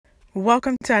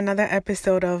Welcome to another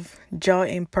episode of Joy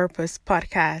in Purpose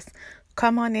podcast.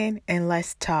 Come on in and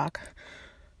let's talk.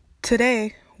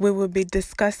 Today, we will be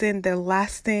discussing the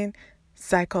lasting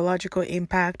psychological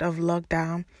impact of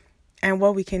lockdown and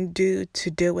what we can do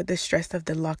to deal with the stress of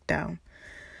the lockdown.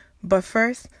 But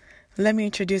first, let me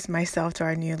introduce myself to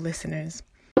our new listeners.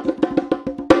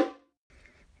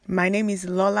 My name is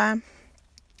Lola.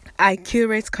 I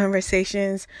curate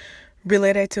conversations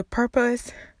related to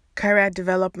purpose, career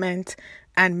development,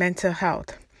 and mental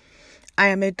health. I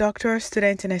am a doctoral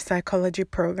student in a psychology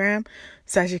program,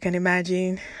 so as you can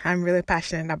imagine, I'm really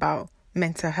passionate about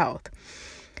mental health.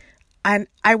 And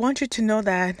I want you to know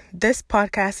that this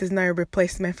podcast is not a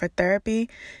replacement for therapy.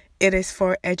 It is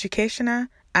for educational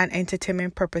and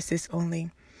entertainment purposes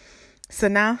only. So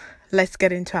now, let's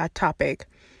get into our topic.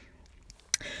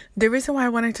 The reason why I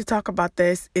wanted to talk about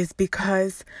this is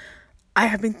because I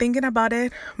have been thinking about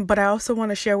it, but I also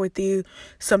want to share with you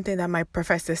something that my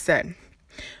professor said.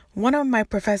 One of my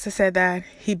professors said that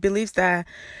he believes that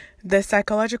the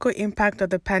psychological impact of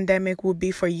the pandemic will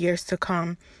be for years to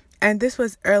come. And this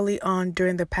was early on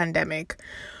during the pandemic.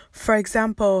 For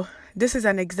example, this is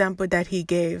an example that he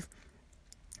gave.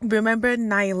 Remember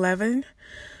 9/11?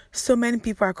 So many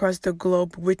people across the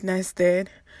globe witnessed it.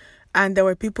 And there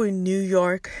were people in New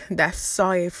York that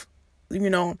saw it,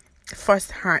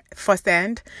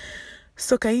 firsthand.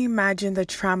 So can you imagine the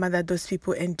trauma that those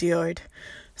people endured?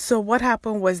 So what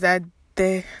happened was that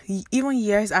even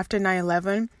years after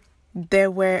 9/11,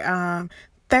 there were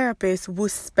therapists who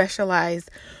specialized,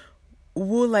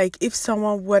 if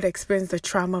someone would experience the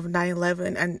trauma of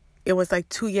 9/11 and it was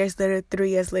 2 years later,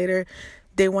 3 years later,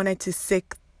 they wanted to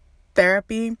seek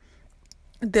therapy,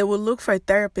 they would look for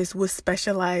therapists who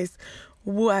specialize,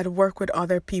 who had worked with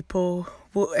other people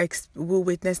who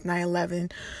witnessed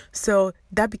 9/11. So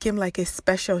that became like a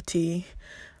specialty,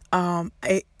 an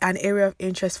area of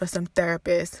interest for some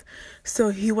therapists. So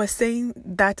he was saying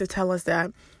that to tell us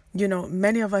that,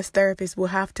 many of us therapists will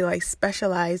have to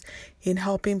specialize in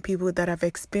helping people that have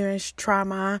experienced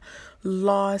trauma,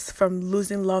 loss from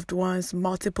losing loved ones,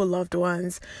 multiple loved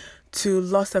ones, to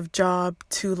loss of job,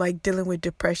 to dealing with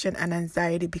depression and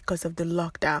anxiety because of the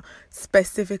lockdown,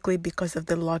 specifically because of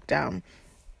the lockdown.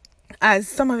 As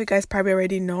some of you guys probably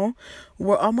already know,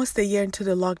 we're almost a year into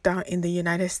the lockdown in the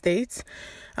United States.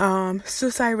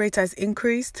 Suicide rates has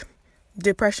increased,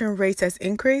 depression rates has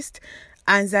increased,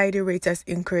 anxiety rates has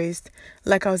increased.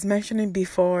 Like I was mentioning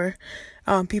before,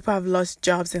 people have lost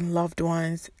jobs and loved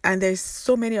ones, and there's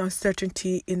so many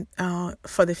uncertainty in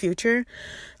for the future.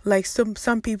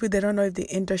 Some people, they don't know if the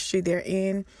industry they're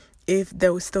in, if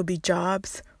there will still be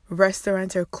jobs.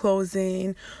 Restaurants are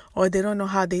closing, or they don't know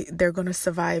how they're going to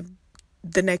survive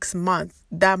the next month,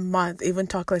 that month, even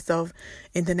talk less of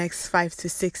in the next 5 to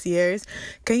 6 years.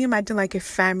 Can you imagine a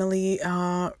family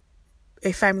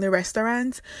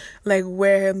restaurant,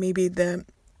 where maybe the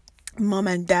mom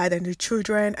and dad and the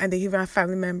children, and they even have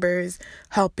family members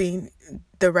helping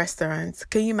the restaurants?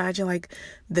 Can you imagine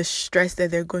the stress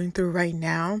that they're going through right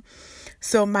now?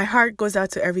 So my heart goes out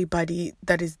to everybody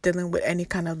that is dealing with any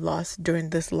kind of loss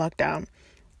during this lockdown.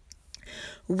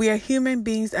 We are human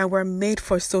beings and we're made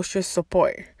for social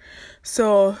support.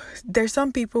 So there's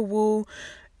some people who,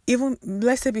 even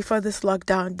let's say before this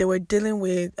lockdown, they were dealing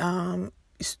with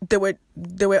they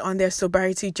were on their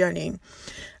sobriety journey.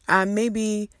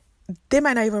 Maybe they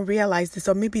might not even realize this,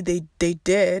 or maybe they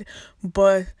did,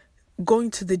 but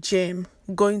going to the gym,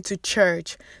 going to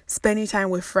church, spending time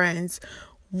with friends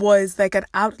was an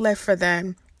outlet for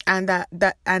them, and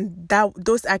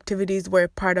those activities were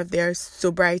part of their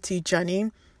sobriety journey.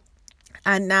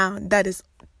 And now that is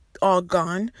all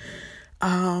gone,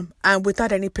 and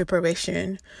without any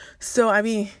preparation. So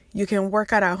you can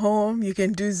work out at home, you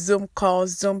can do Zoom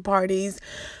calls, Zoom parties.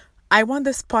 I want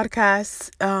this podcast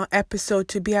episode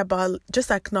to be about just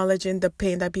acknowledging the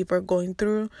pain that people are going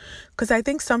through, because I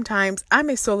think sometimes I'm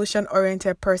a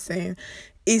solution-oriented person.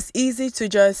 It's easy to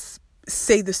just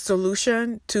say the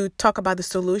solution, to talk about the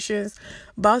solutions,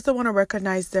 but I also want to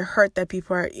recognize the hurt that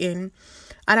people are in.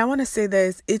 And I want to say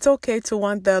this: it's okay to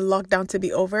want the lockdown to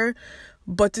be over,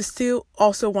 but to still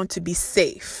also want to be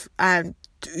safe, and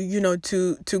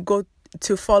to go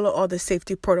to follow all the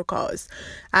safety protocols.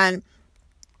 And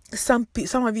some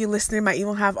of you listening might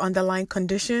even have underlying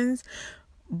conditions,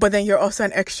 but then you're also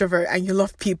an extrovert and you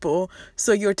love people,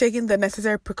 so you're taking the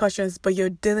necessary precautions, but you're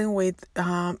dealing with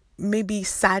maybe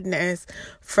sadness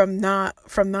from not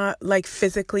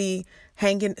physically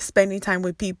spending time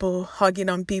with people, hugging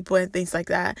on people and things like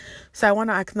that. So I want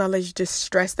to acknowledge the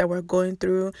stress that we're going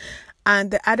through,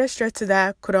 and the added stress to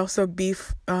that could also be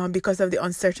because of the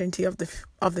uncertainty of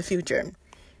the future.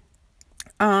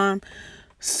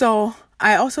 So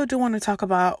I also do want to talk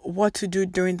about what to do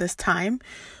during this time.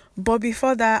 But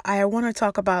before that, I want to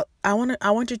talk about I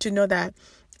want you to know that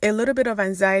a little bit of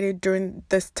anxiety during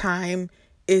this time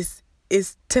is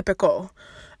typical.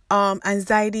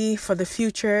 Anxiety for the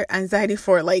future, anxiety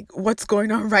for like what's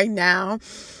going on right now.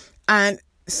 And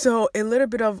so a little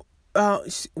bit of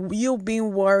you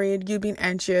being worried, you being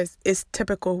anxious is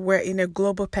typical. We're in a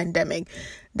global pandemic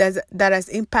that has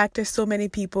impacted so many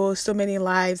people, so many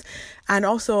lives, and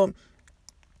also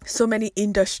so many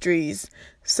industries.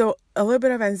 So a little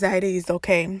bit of anxiety is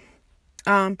okay.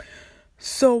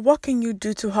 So what can you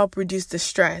do to help reduce the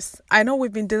stress? I know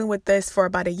we've been dealing with this for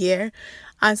about a year,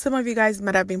 and some of you guys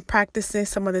might have been practicing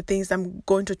some of the things I'm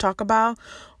going to talk about,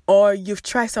 or you've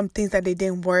tried some things that they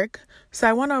didn't work. So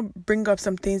I want to bring up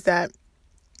some things that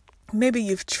maybe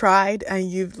you've tried and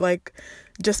you've like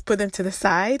just put them to the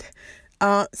side.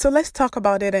 So let's talk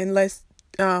about it, and let's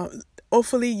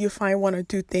hopefully you find one or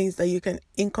two things that you can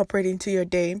incorporate into your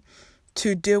day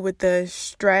to deal with the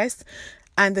stress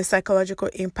and the psychological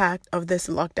impact of this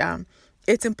lockdown.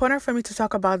 It's important for me to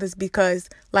talk about this because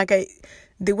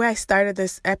the way I started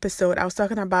this episode, I was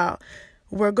talking about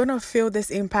we're going to feel this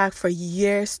impact for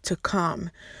years to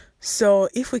come. So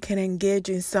if we can engage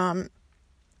in some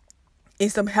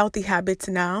healthy habits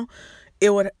now, it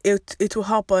will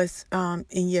help us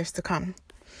in years to come.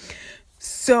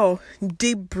 So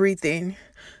deep breathing.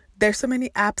 There's so many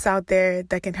apps out there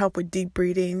that can help with deep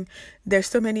breathing. There's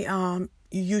so many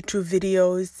YouTube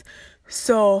videos.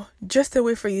 So just a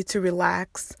way for you to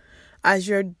relax as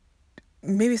you're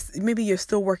maybe you're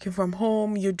still working from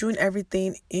home, you're doing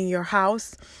everything in your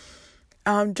house.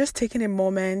 Just taking a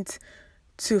moment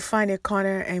to find a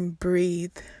corner and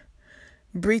breathe.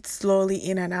 Breathe slowly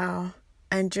in and out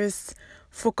and just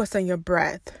focus on your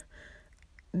breath.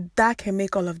 That can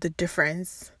make all of the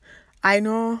difference. I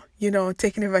know,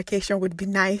 taking a vacation would be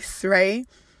nice, right?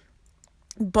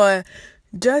 But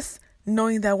just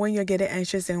knowing that when you're getting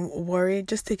anxious and worried,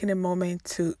 just taking a moment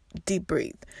to deep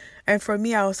breathe. And for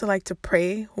me, I also like to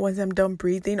pray once I'm done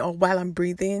breathing or while I'm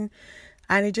breathing.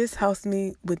 And it just helps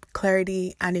me with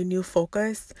clarity and a new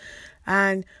focus.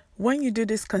 And when you do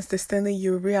this consistently,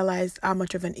 you realize how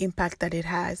much of an impact that it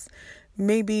has.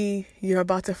 Maybe you're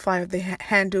about to fly off the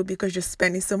handle because you're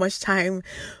spending so much time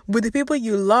with the people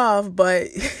you love, but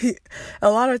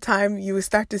a lot of time you will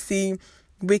start to see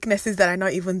weaknesses that are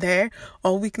not even there,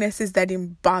 or weaknesses that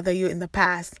didn't bother you in the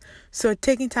past. So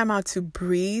taking time out to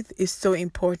breathe is so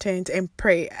important, and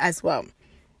pray as well.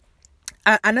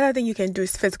 Another thing you can do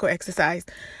is physical exercise.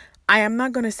 I am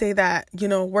not going to say that,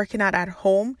 working out at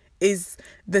home is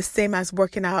the same as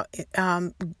working out,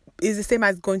 is the same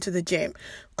as going to the gym.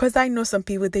 Because I know some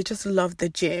people, they just love the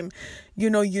gym. You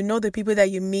know the people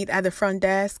that you meet at the front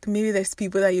desk. Maybe there's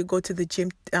people that you go to the gym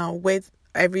with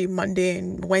every Monday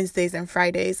and Wednesdays and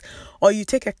Fridays, or you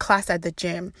take a class at the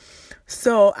gym.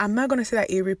 So I'm not going to say that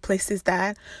it replaces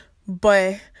that,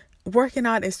 but working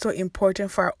out is so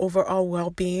important for our overall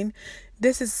well-being.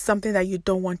 This is something that you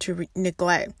don't want to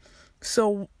neglect.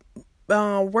 So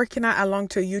working out along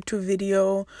to a YouTube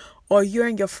video, or you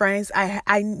and your friends. I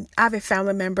have a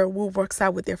family member who works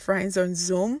out with their friends on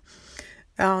Zoom.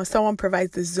 Someone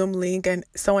provides the Zoom link, and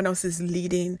someone else is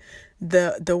leading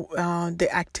the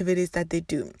activities that they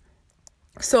do.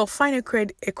 So find a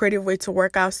creative way to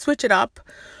work out. Switch it up.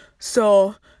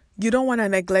 So you don't want to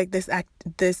neglect this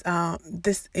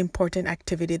important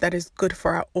activity that is good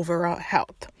for our overall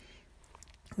health.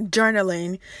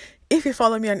 Journaling. If you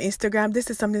follow me on Instagram, this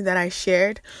is something that I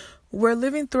shared. We're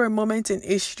living through a moment in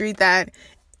history that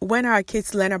when our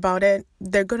kids learn about it,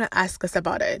 they're going to ask us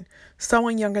about it.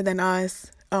 Someone younger than us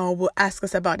will ask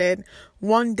us about it.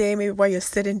 One day, maybe while you're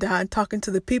sitting down talking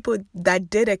to the people that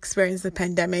did experience the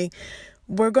pandemic,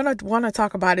 we're going to want to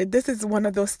talk about it. This is one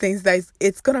of those things that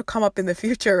it's going to come up in the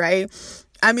future, right?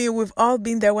 I mean, we've all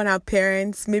been there when our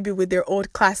parents, maybe with their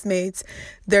old classmates,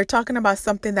 they're talking about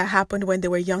something that happened when they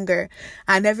were younger.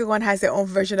 And everyone has their own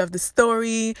version of the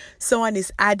story. Someone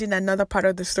is adding another part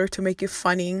of the story to make it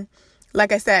funny.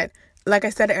 Like I said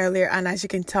earlier, and as you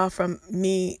can tell from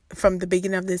me from the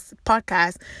beginning of this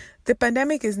podcast, the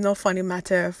pandemic is no funny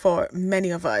matter for many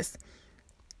of us.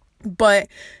 But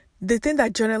the thing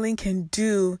that journaling can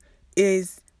do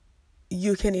is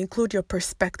you can include your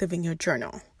perspective in your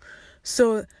journal.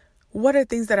 So what are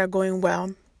things that are going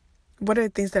well? What are the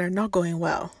things that are not going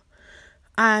well?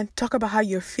 And talk about how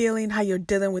you're feeling, how you're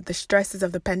dealing with the stresses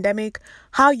of the pandemic,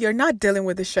 how you're not dealing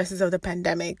with the stresses of the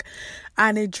pandemic.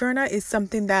 And a journal is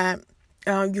something that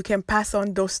you can pass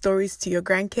on those stories to your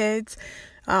grandkids.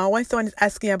 When someone is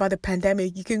asking about the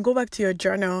pandemic, you can go back to your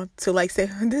journal to say,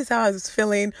 this is how I was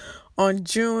feeling on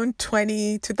June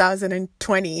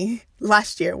 2020,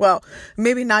 last year. Well,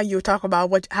 maybe now you'll talk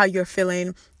about how you're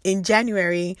feeling in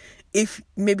January if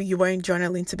maybe you weren't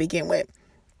journaling to begin with.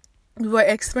 We're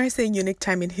experiencing a unique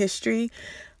time in history,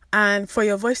 and for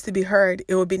your voice to be heard,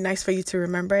 it would be nice for you to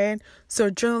remember it.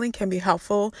 So journaling can be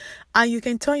helpful, and you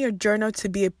can turn your journal to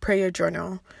be a prayer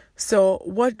journal. So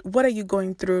what are you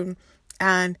going through,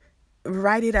 and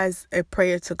write it as a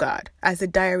prayer to God, as a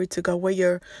diary to God, where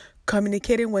you're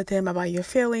communicating with Him about your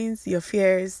feelings, your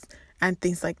fears, and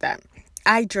things like that.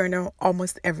 I journal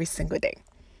almost every single day.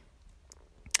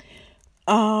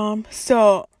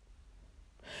 So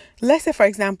let's say, for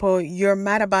example, you're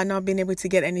mad about not being able to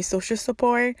get any social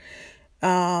support.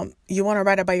 You want to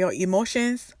write about your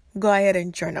emotions. Go ahead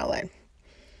and journal it.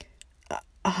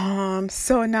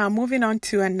 So now moving on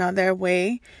to another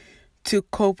way to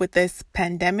cope with this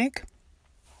pandemic.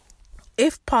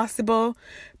 If possible,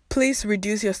 please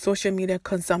reduce your social media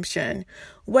consumption.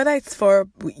 Whether it's for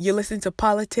you listen to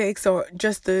politics or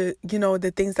just the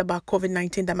things about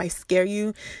COVID-19 that might scare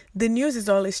you. The news is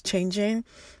always changing.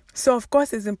 So, of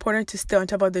course, it's important to stay on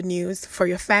top of the news for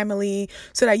your family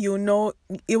so that you know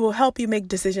it will help you make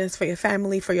decisions for your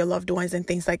family, for your loved ones and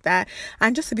things like that.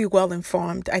 And just to be well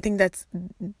informed. I think that's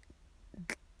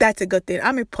a good thing.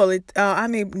 I'm a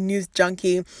news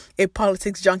junkie, a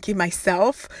politics junkie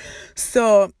myself.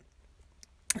 So,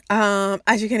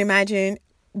 as you can imagine,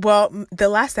 well, the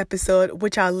last episode,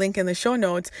 which I'll link in the show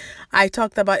notes, I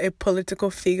talked about a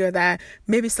political figure that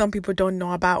maybe some people don't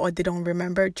know about or they don't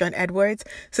remember, John Edwards.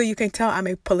 So you can tell I'm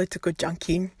a political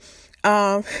junkie.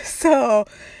 But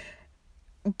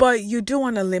you do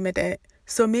want to limit it.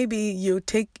 So maybe you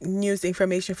take news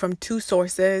information from two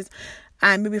sources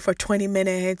and maybe for 20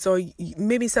 minutes, or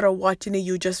maybe instead of watching it,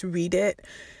 you just read it.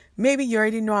 Maybe you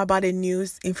already know about the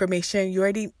news information. You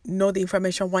already know the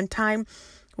information one time.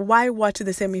 Why watch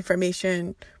the same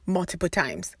information multiple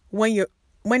times when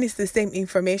it's the same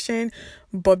information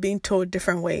but being told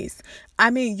different ways?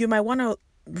 I mean, you might want to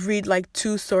read like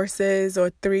 2 sources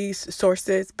or 3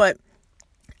 sources, but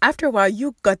after a while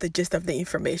you got the gist of the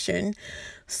information.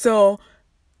 So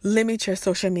limit your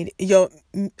social media, your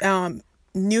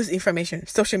news information,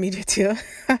 social media too.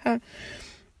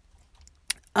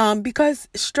 Because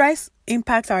stress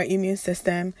impacts our immune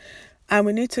system, and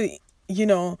we need to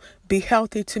be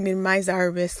healthy to minimize our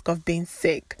risk of being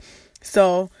sick.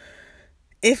 So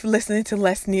if listening to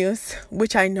less news,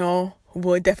 which I know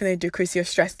will definitely decrease your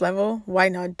stress level, why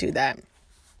not do that?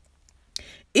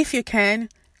 If you can,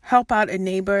 help out a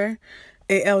neighbor,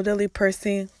 an elderly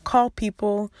person, call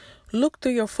people, look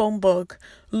through your phone book,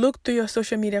 look through your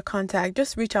social media contact,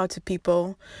 just reach out to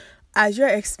people. As you're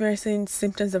experiencing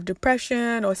symptoms of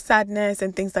depression or sadness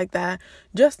and things like that,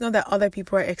 just know that other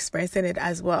people are experiencing it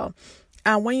as well.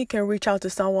 And when you can reach out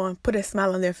to someone, put a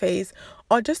smile on their face,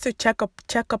 or just to check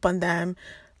up on them,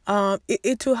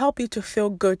 it will help you to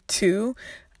feel good too.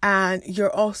 And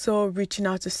you're also reaching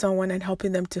out to someone and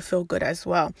helping them to feel good as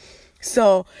well.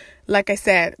 So, like I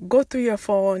said, go through your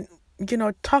phone,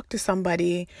 talk to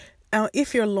somebody.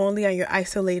 If you're lonely and you're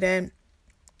isolated,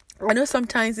 I know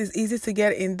sometimes it's easy to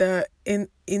get in the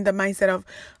mindset of,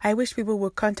 I wish people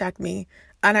would contact me,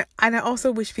 and I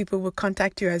also wish people would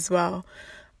contact you as well.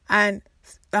 And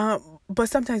but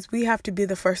sometimes we have to be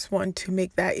the first one to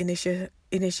make that initial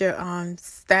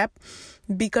step,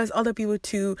 because other people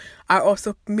too are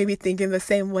also maybe thinking the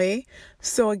same way.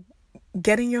 So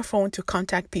getting your phone to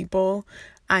contact people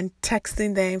and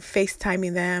texting them,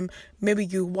 FaceTiming them. Maybe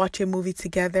you watch a movie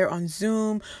together on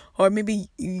Zoom, or maybe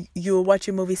you watch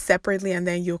a movie separately and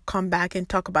then you'll come back and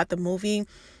talk about the movie.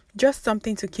 Just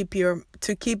something to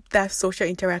keep that social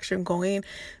interaction going.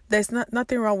 There's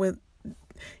nothing wrong with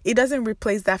it. Doesn't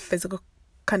replace that physical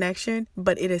connection,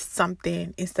 but it is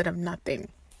something instead of nothing.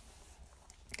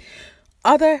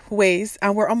 Other ways,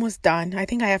 and we're almost done. I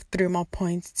think I have 3 more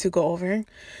points to go over,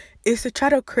 is to try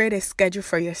to create a schedule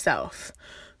for yourself.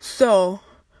 So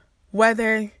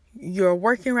whether you're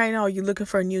working right now or you're looking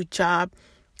for a new job,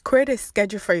 create a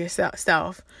schedule for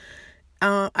yourself.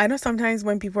 I know sometimes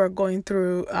when people are going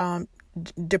through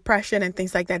depression and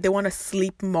things like that, they want to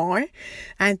sleep more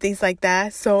and things like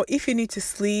that. So if you need to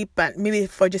sleep, but maybe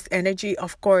for just energy,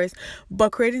 of course,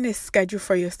 but creating a schedule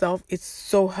for yourself, it's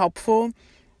so helpful.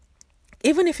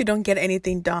 Even if you don't get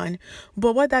anything done,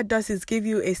 but what that does is give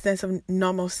you a sense of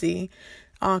normalcy.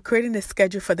 Creating a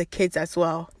schedule for the kids as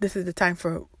well. This is the time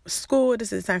for school.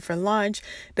 This is the time for lunch.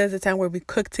 There's a time where we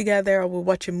cook together or we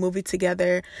watch a movie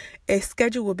together. A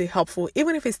schedule will be helpful.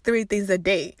 Even if it's 3 things a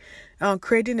day,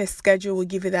 creating a schedule will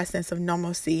give you that sense of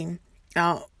normalcy.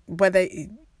 Whether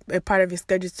a part of your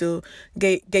schedule to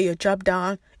get your job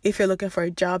done. If you're looking for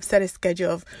a job, set a schedule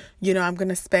of, I'm going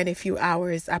to spend a few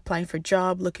hours applying for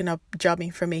job, looking up job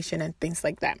information and things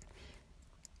like that.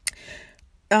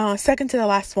 Second to the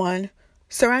last one,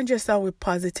 surround yourself with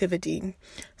positivity.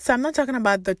 So I'm not talking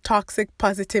about the toxic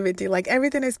positivity, like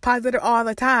everything is positive all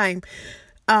the time.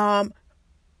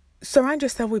 Surround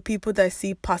yourself with people that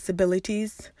see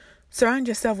possibilities. Surround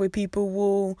yourself with people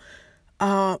who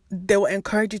they will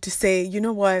encourage you to say, you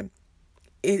know what,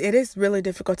 it is really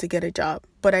difficult to get a job,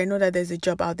 but I know that there's a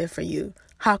job out there for you.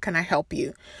 How can I help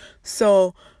you?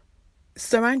 So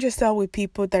surround yourself with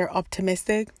people that are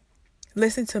optimistic.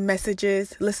 Listen to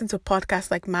messages, listen to podcasts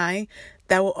like mine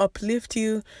that will uplift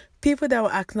you. People that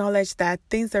will acknowledge that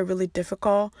things are really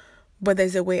difficult, but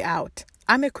there's a way out.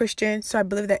 I'm a Christian, so I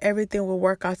believe that everything will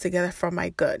work out together for my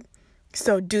good.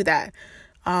 So do that.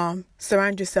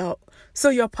 Surround yourself. So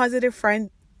your positive friend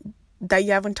that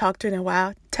you haven't talked to in a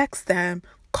while, text them,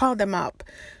 call them up,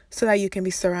 so that you can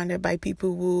be surrounded by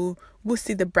people who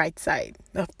see the bright side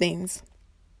of things.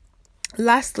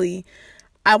 Lastly,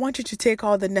 I want you to take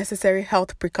all the necessary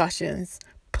health precautions.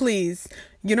 Please,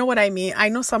 you know what I mean? I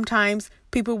know sometimes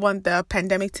people want the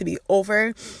pandemic to be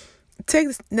over. Take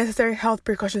necessary health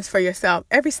precautions for yourself.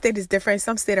 Every state is different.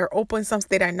 Some states are open, some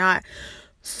states are not.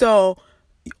 So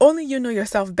only you know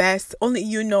yourself best. Only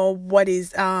you know what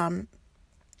is the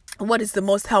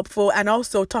most helpful, and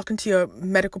also talking to your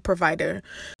medical provider.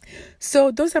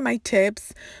 So those are my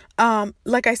tips.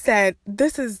 Like I said,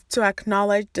 this is to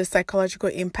acknowledge the psychological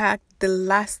impact, the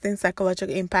lasting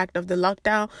psychological impact of the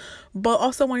lockdown, but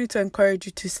also wanted to encourage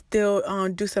you to still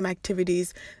do some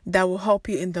activities that will help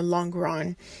you in the long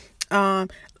run.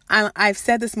 I've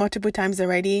said this multiple times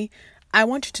already. I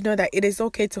want you to know that it is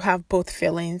okay to have both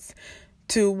feelings,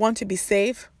 to want to be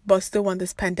safe, but still want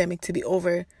this pandemic to be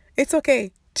over. It's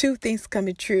okay. Two things can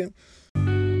be true.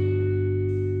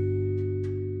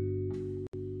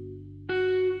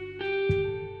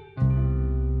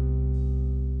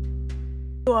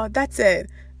 Well, that's it.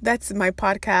 That's my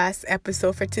podcast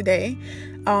episode for today.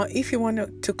 If you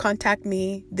want to contact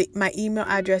me, my email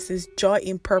address is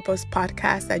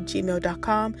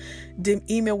joyinpurposepodcast@gmail.com. The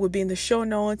email will be in the show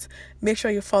notes. Make sure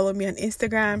you follow me on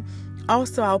Instagram.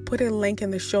 Also, I'll put a link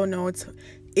in the show notes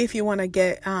if you want to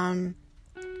get the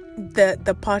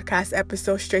podcast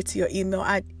episode straight to your email.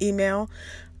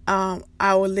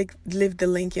 I will leave the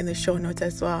link in the show notes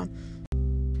as well.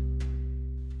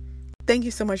 Thank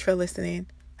you so much for listening.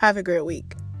 Have a great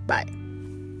week. Bye.